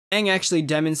Aang actually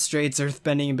demonstrates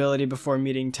earthbending ability before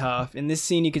meeting Toph. In this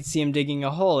scene, you could see him digging a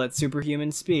hole at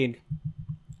superhuman speed.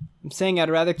 I'm saying I'd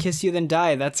rather kiss you than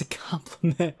die. That's a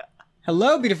compliment.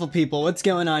 Hello, beautiful people. What's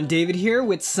going on? David here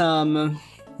with some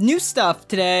new stuff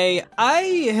today. I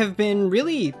have been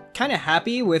really kind of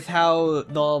happy with how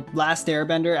the Last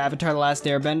Airbender, Avatar: The Last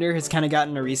Airbender, has kind of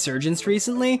gotten a resurgence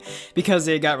recently because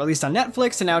it got released on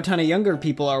Netflix and now a ton of younger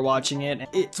people are watching it.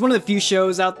 It's one of the few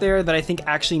shows out there that I think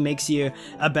actually makes you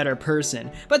a better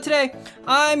person. But today,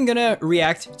 I'm gonna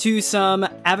react to some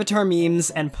Avatar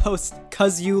memes and post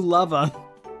 'cause you love them.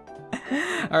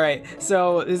 Alright,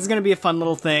 so this is gonna be a fun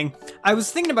little thing. I was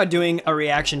thinking about doing a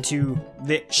reaction to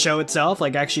the show itself,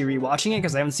 like actually rewatching it,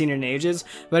 because I haven't seen it in ages,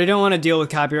 but I don't want to deal with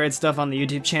copyright stuff on the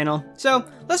YouTube channel. So,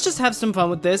 let's just have some fun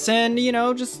with this, and, you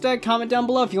know, just comment down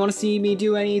below if you want to see me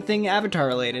do anything Avatar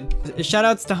related.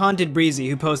 Shoutouts to Haunted Breezy,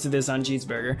 who posted this on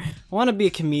Cheeseburger. I want to be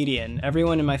a comedian,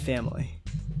 everyone in my family.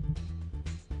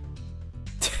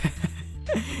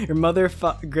 Your mother,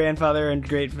 grandfather, and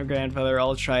great-grandfather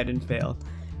all tried and failed.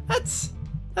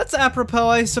 That's apropos,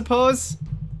 I suppose.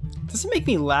 Doesn't make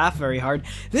me laugh very hard.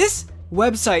 This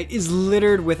website is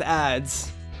littered with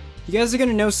ads. You guys are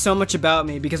gonna know so much about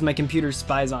me because my computer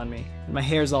spies on me. And my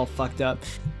hair's all fucked up.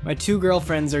 My two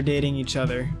girlfriends are dating each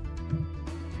other.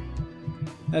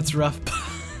 That's rough.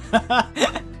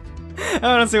 I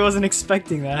honestly wasn't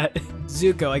expecting that.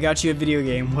 Zuko, I got you a video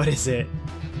game. What is it?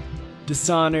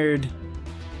 Dishonored.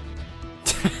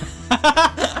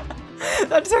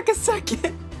 That took a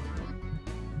second.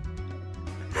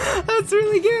 That's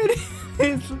really good.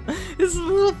 His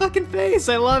little fucking face,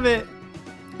 I love it.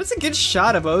 That's a good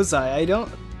shot of Ozai.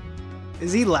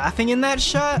 Is he laughing in that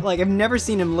shot? Like, I've never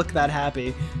seen him look that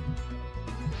happy.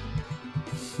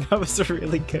 That was a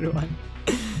really good one.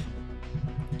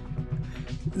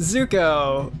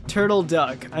 Zuko, turtle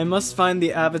duck. I must find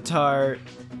the avatar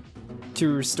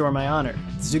to restore my honor.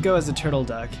 Zuko as a turtle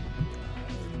duck.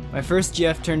 My first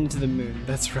GF turned into the moon.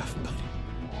 That's rough, buddy.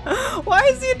 Why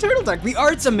is he a turtle duck? The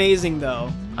art's amazing,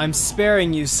 though. I'm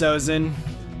sparing you, Sozin.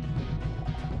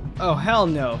 Oh, hell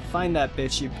no. Find that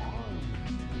bitch, you...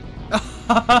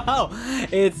 Oh,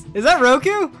 is that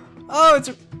Roku? Oh,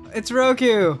 it's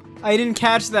Roku. I didn't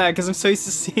catch that because I'm so used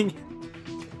to seeing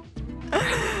it.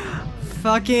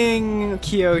 Fucking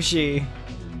Kyoshi.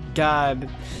 God.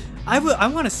 I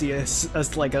want to see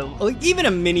even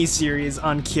a mini series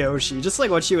on Kyoshi, just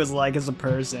like what she was like as a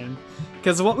person,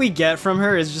 because what we get from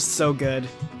her is just so good.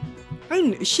 I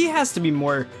mean, she has to be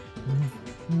more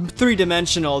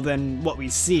three-dimensional than what we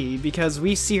see, because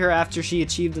we see her after she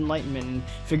achieved enlightenment and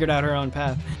figured out her own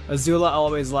path. Azula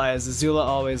always lies. Azula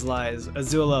always lies.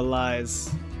 Azula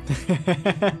lies.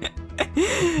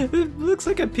 It looks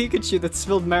like a Pikachu that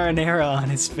spilled marinara on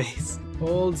his face.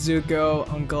 Old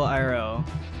Zuko, Uncle Iroh.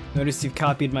 Notice you've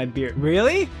copied my beard.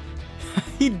 Really?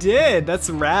 He did! That's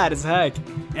rad as heck.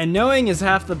 And knowing is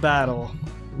half the battle.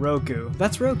 Roku.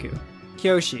 That's Roku.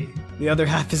 Kyoshi. The other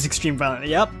half is extreme violence.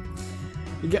 Yep.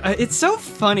 It's so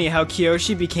funny how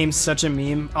Kyoshi became such a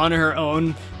meme on her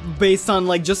own based on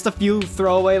like just a few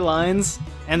throwaway lines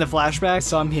and the flashback.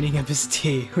 Saw him heating up his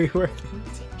tea. We were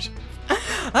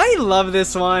I love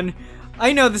this one.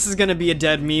 I know this is gonna be a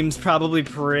dead memes probably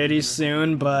pretty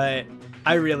soon, but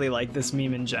I really like this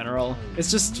meme in general. It's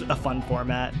just a fun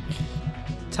format.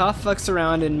 Toph fucks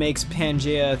around and makes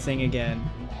Pangea a thing again.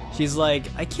 She's like,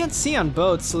 I can't see on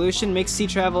boats. Solution makes sea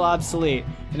travel obsolete.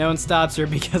 And no one stops her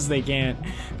because they can't.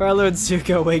 Farlord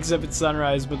Zuko wakes up at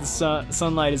sunrise, but the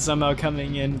sunlight is somehow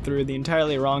coming in through the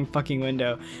entirely wrong fucking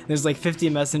window. There's like 50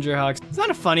 messenger hawks. It's not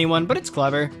a funny one, but it's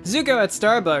clever. Zuko at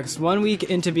Starbucks, 1 week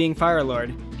into being Fire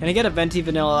Lord. Can I get a venti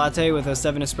vanilla latte with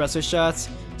 7 espresso shots?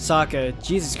 Sokka,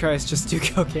 Jesus Christ, just do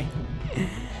cocaine.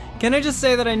 Can I just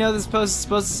say that I know this post is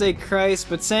supposed to say Christ,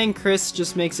 but saying Chris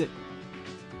just makes it...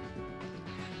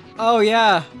 Oh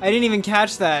yeah, I didn't even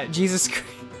catch that. Jesus Christ.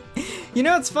 You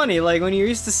know, it's funny, like, when you're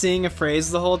used to seeing a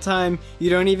phrase the whole time, you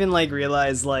don't even, like,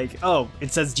 realize, like, oh,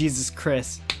 it says Jesus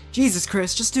Chris. Jesus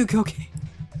Chris, just do cocaine.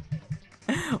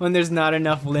 When there's not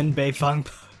enough Lin Beifong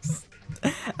posts.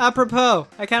 Apropos,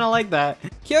 I kinda like that.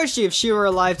 Kyoshi if she were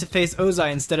alive to face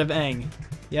Ozai instead of Aang.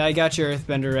 Yeah, I got your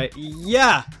Earthbender right.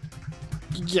 Yeah!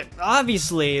 Yeah,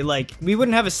 obviously, like, we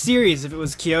wouldn't have a series if it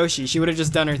was Kyoshi. She would have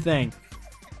just done her thing.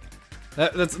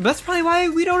 That's probably why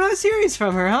we don't have a series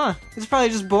from her, huh? It's probably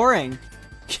just boring.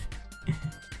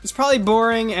 It's probably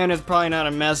boring, and it's probably not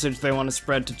a message they want to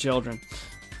spread to children.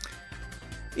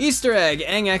 Easter egg!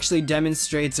 Aang actually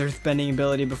demonstrates earthbending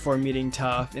ability before meeting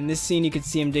Toph. In this scene, you could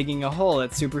see him digging a hole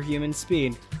at superhuman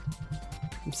speed.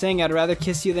 I'm saying I'd rather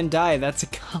kiss you than die. That's a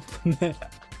compliment.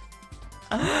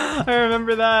 I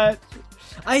remember that.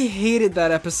 I hated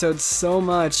that episode so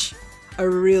much. I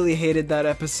really hated that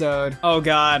episode. Oh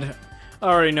god. I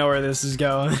already know where this is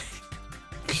going.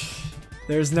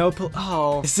 There's no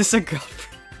oh, is this a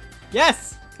girlfriend?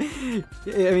 Yes! I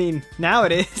mean, now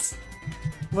it is.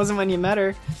 It wasn't when you met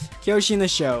her. Kyoshi in the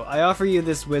show. I offer you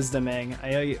this wisdom,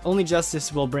 Aang. Only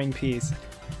justice will bring peace.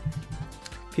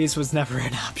 Peace was never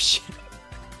an option.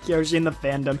 Kyoshi in the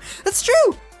fandom. That's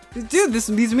true! Dude,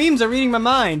 these memes are reading my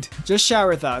mind. Just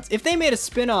shower thoughts. If they made a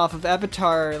spin-off of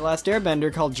Avatar Last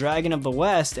Airbender called Dragon of the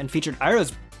West and featured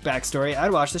Iroh's backstory,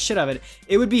 I'd watch the shit out of it.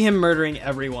 It would be him murdering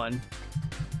everyone.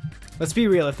 Let's be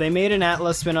real, if they made an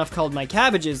ATLA spin-off called My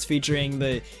Cabbages featuring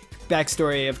the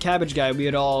backstory of Cabbage Guy,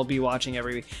 we'd all be watching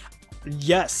every week.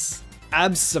 Yes,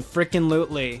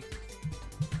 abso-frickin-lutely.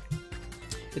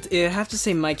 It'd have to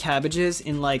say My Cabbages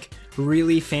in like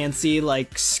really fancy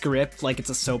like script, like it's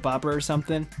a soap opera or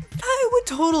something. I would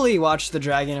totally watch The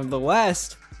Dragon of the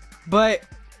West, but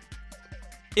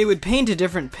it would paint a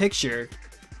different picture.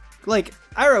 Like,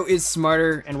 Iroh is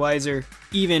smarter and wiser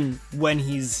even when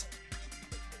he's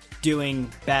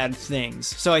doing bad things.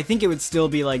 So I think it would still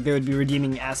be like there would be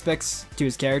redeeming aspects to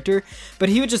his character, but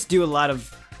he would just do a lot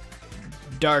of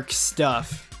dark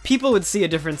stuff. People would see a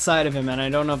different side of him, and I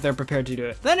don't know if they're prepared to do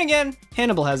it. Then again,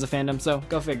 Hannibal has a fandom, so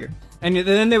go figure. And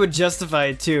then they would justify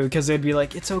it too, because they'd be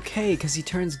like, it's okay, because he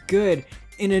turns good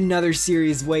in another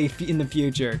series way in the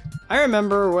future. I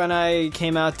remember when I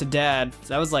came out to Dad,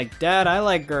 I was like, Dad, I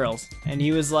like girls. And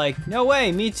he was like, no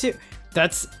way, me too.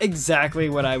 That's exactly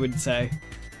what I would say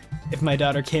if my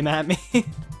daughter came at me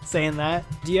saying that.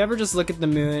 Do you ever just look at the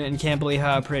moon and can't believe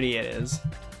how pretty it is?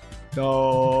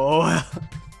 Oh.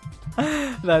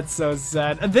 That's so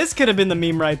sad. This could have been the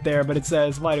meme right there, but it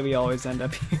says, why do we always end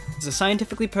up here? It's a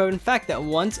scientifically proven fact that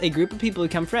once a group of people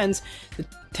become friends, the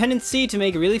tendency to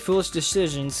make really foolish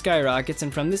decisions skyrockets,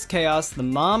 and from this chaos, the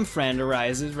mom friend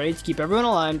arises, ready to keep everyone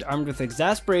aligned, armed with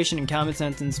exasperation and common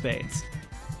sense in spades.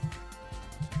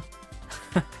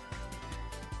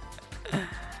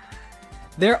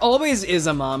 There always is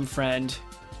a mom friend.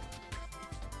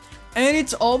 And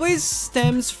it always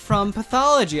stems from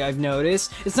pathology, I've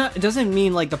noticed. It doesn't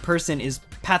mean like the person is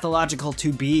pathological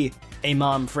to be a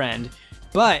mom friend,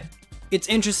 but it's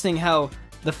interesting how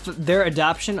their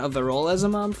adoption of the role as a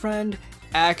mom friend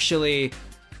actually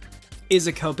is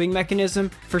a coping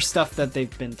mechanism for stuff that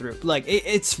they've been through. Like,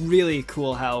 it's really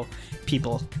cool how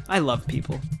I love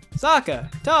people.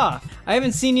 Sokka, Toph, I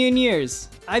haven't seen you in years.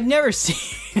 I've never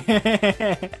seen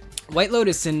White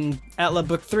Lotus in ATLA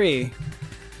Book 3.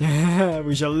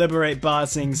 We shall liberate Ba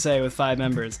Sing Se with 5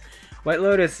 members. White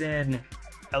Lotus in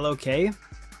LOK?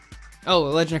 Oh,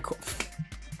 Legend of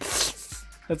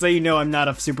Korra. That's how you know I'm not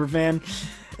a super fan.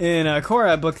 In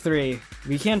Korra, Book 3,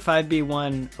 we can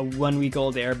 5v1 a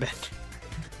 1-week-old airbender.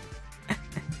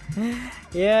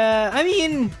 Yeah, I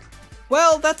mean,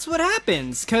 well, that's what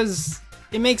happens, because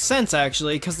it makes sense,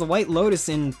 actually, because the White Lotus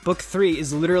in Book 3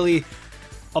 is literally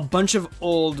a bunch of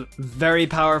old, very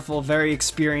powerful, very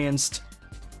experienced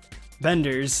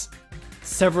benders,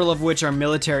 several of which are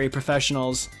military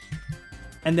professionals.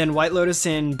 And then White Lotus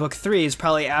in Book 3 is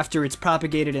probably after it's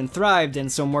propagated and thrived,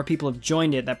 and so more people have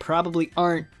joined it that probably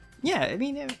aren't... Yeah, I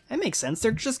mean, it makes sense.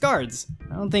 They're just guards.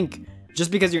 I don't think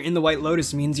just because you're in the White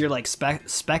Lotus means you're like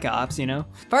spec ops, you know?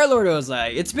 Firelord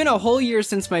Ozai, it's been a whole year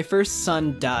since my first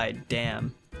son died.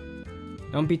 Damn.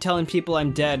 Don't be telling people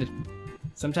I'm dead.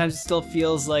 Sometimes it still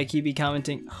feels like he'd be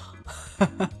commenting...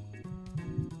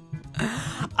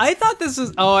 I thought this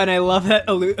was... Oh, and I love that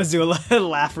Azula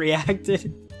laugh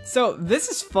reacted. So, this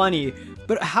is funny,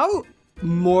 but how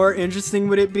more interesting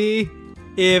would it be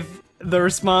if the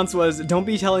response was, don't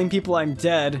be telling people I'm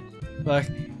dead. Look.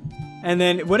 And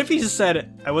then, what if he just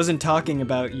said, I wasn't talking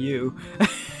about you?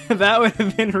 That would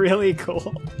have been really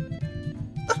cool.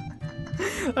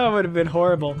 That would have been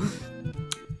horrible.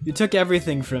 You took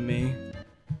everything from me.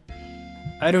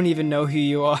 I don't even know who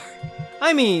you are.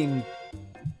 I mean...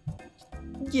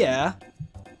 Yeah.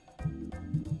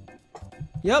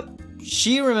 Yep.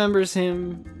 She remembers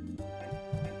him.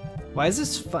 Why is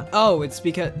this fun? Oh, it's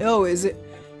because... Oh, is it...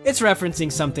 It's referencing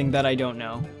something that I don't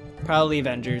know. Probably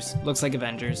Avengers. Looks like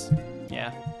Avengers.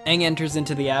 Yeah. Aang enters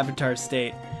into the Avatar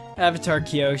state. Avatar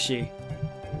Kyoshi.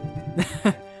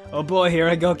 Oh boy, here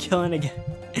I go killing again.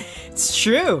 It's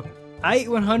true. I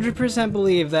 100%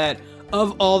 believe that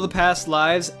of all the past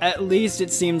lives, at least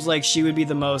it seems like she would be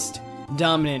the most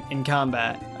dominant in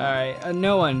combat. Alright,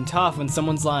 no one. Toph, when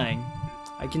someone's lying.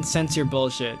 I can sense your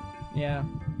bullshit. Yeah.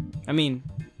 I mean,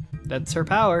 that's her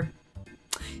power.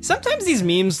 Sometimes these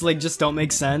memes, like, just don't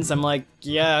make sense. I'm like,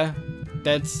 yeah,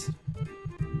 that's...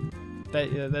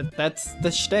 That's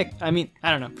the shtick. I mean,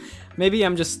 I don't know. Maybe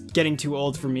I'm just getting too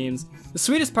old for memes. The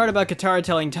sweetest part about Katara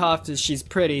telling Toph that she's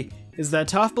pretty is that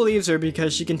Toph believes her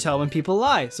because she can tell when people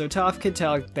lie, so Toph could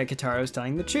tell that Katara is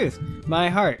telling the truth. My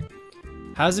heart.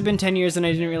 How's it been 10 years and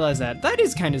I didn't realize that? That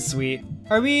is kind of sweet.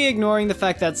 Are we ignoring the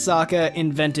fact that Sokka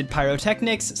invented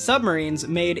pyrotechnics, submarines,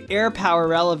 made air power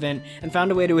relevant, and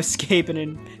found a way to escape an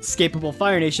inescapable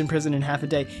Fire Nation prison in half a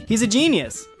day? He's a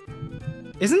genius.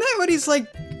 Isn't that what he's, like,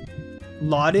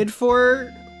 lauded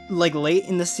for, like, late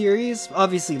in the series?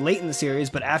 Obviously late in the series,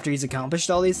 but after he's accomplished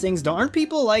all these things, aren't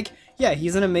people like, yeah,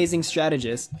 he's an amazing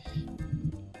strategist.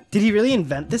 Did he really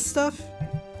invent this stuff?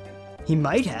 He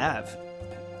might have.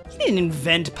 He didn't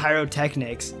invent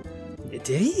pyrotechnics. Did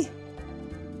he?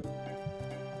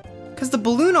 Because the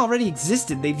balloon already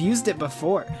existed. They've used it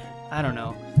before. I don't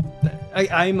know.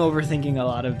 I'm overthinking a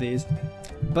lot of these.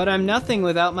 But I'm nothing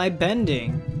without my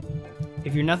bending.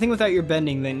 If you're nothing without your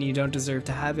bending, then you don't deserve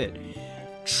to have it.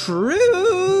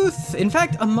 Truth! In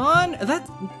fact, Amon,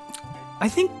 I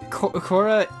think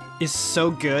Korra is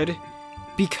so good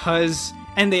because...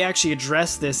 And they actually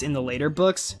address this in the later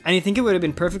books. And I think it would have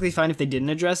been perfectly fine if they didn't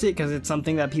address it, because it's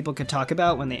something that people could talk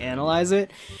about when they analyze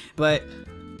it. But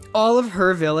all of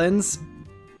her villains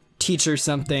teach her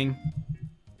something.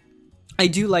 I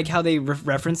do like how they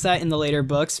reference that in the later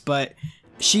books, but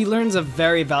she learns a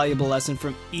very valuable lesson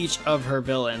from each of her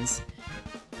villains.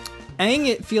 Aang,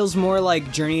 it feels more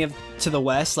like Journey to the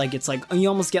West, like it's like you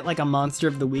almost get like a Monster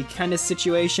of the Week kind of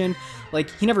situation.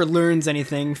 Like he never learns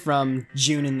anything from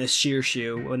June and the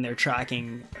Shearshoe when they're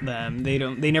tracking them.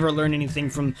 They never learn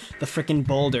anything from the frickin'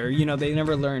 boulder. You know, they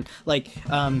never learn like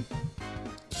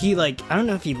he I don't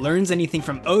know if he learns anything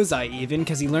from Ozai even,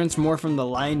 because he learns more from the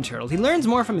Lion Turtle. He learns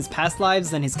more from his past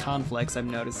lives than his conflicts, I'm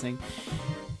noticing.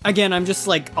 Again, I'm just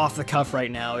like off the cuff right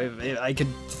now. If I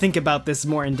could think about this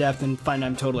more in depth and find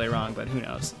I'm totally wrong, but who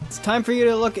knows. It's time for you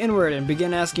to look inward and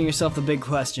begin asking yourself the big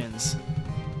questions.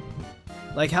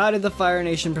 Like, how did the Fire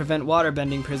Nation prevent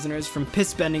waterbending prisoners from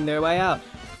piss-bending their way out?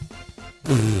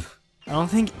 I don't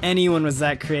think anyone was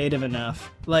that creative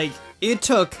enough. Like, it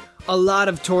took a lot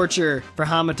of torture for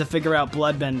Hama to figure out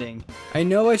bloodbending. I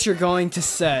know what you're going to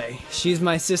say. She's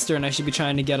my sister and I should be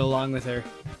trying to get along with her.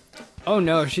 Oh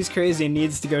no, she's crazy and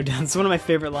needs to go down. It's one of my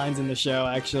favorite lines in the show,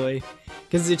 actually.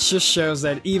 Because it just shows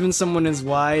that even someone as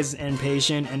wise and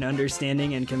patient and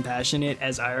understanding and compassionate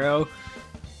as Iroh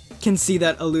can see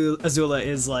that Azula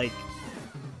is, like,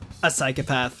 a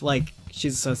psychopath. Like,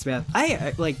 she's a sociopath.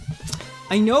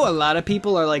 I know a lot of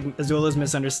people are like, Azula's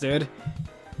misunderstood.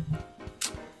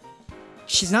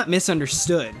 She's not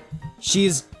misunderstood.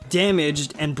 She's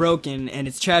damaged and broken, and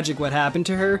it's tragic what happened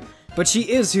to her. But she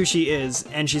is who she is,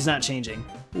 and she's not changing.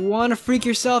 Wanna freak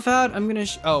yourself out? I'm gonna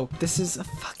oh, this is a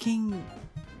fucking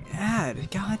ad.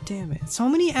 God damn it. So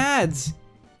many ads.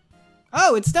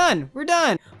 Oh, it's done. We're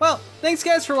done. Well, thanks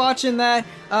guys for watching that.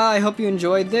 I hope you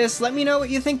enjoyed this. Let me know what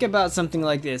you think about something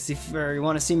like this. If you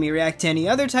want to see me react to any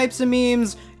other types of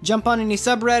memes, jump on any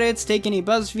subreddits, take any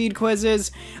BuzzFeed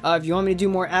quizzes. If you want me to do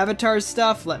more Avatar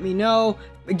stuff, let me know.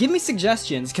 Give me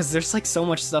suggestions, because there's like so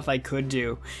much stuff I could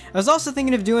do. I was also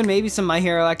thinking of doing maybe some My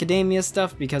Hero Academia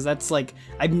stuff, because that's like,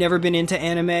 I've never been into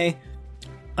anime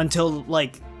until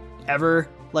like ever.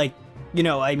 Like, you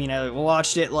know, I mean, I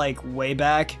watched it like way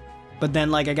back, but then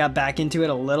like I got back into it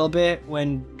a little bit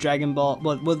when Dragon Ball,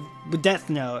 well, with Death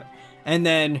Note, and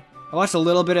then I watched a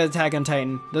little bit of Attack on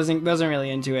Titan. Wasn't really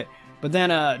into it, but then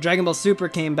Dragon Ball Super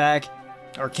came back,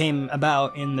 or came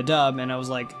about in the dub, and I was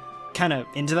like kind of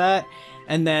into that.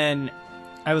 And then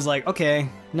I was like, okay,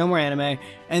 no more anime.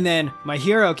 And then My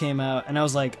Hero came out, and I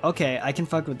was like, okay, I can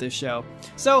fuck with this show.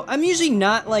 So I'm usually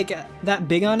not like that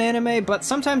big on anime, but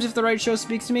sometimes if the right show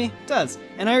speaks to me, it does.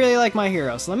 And I really like My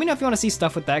Hero, so let me know if you want to see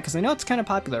stuff with that, because I know it's kind of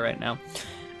popular right now.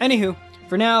 Anywho,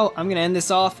 for now, I'm going to end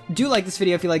this off. Do like this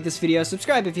video if you like this video,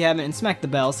 subscribe if you haven't, and smack the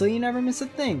bell so you never miss a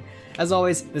thing. As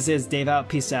always, this is Dave out,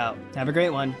 peace out. Have a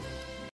great one.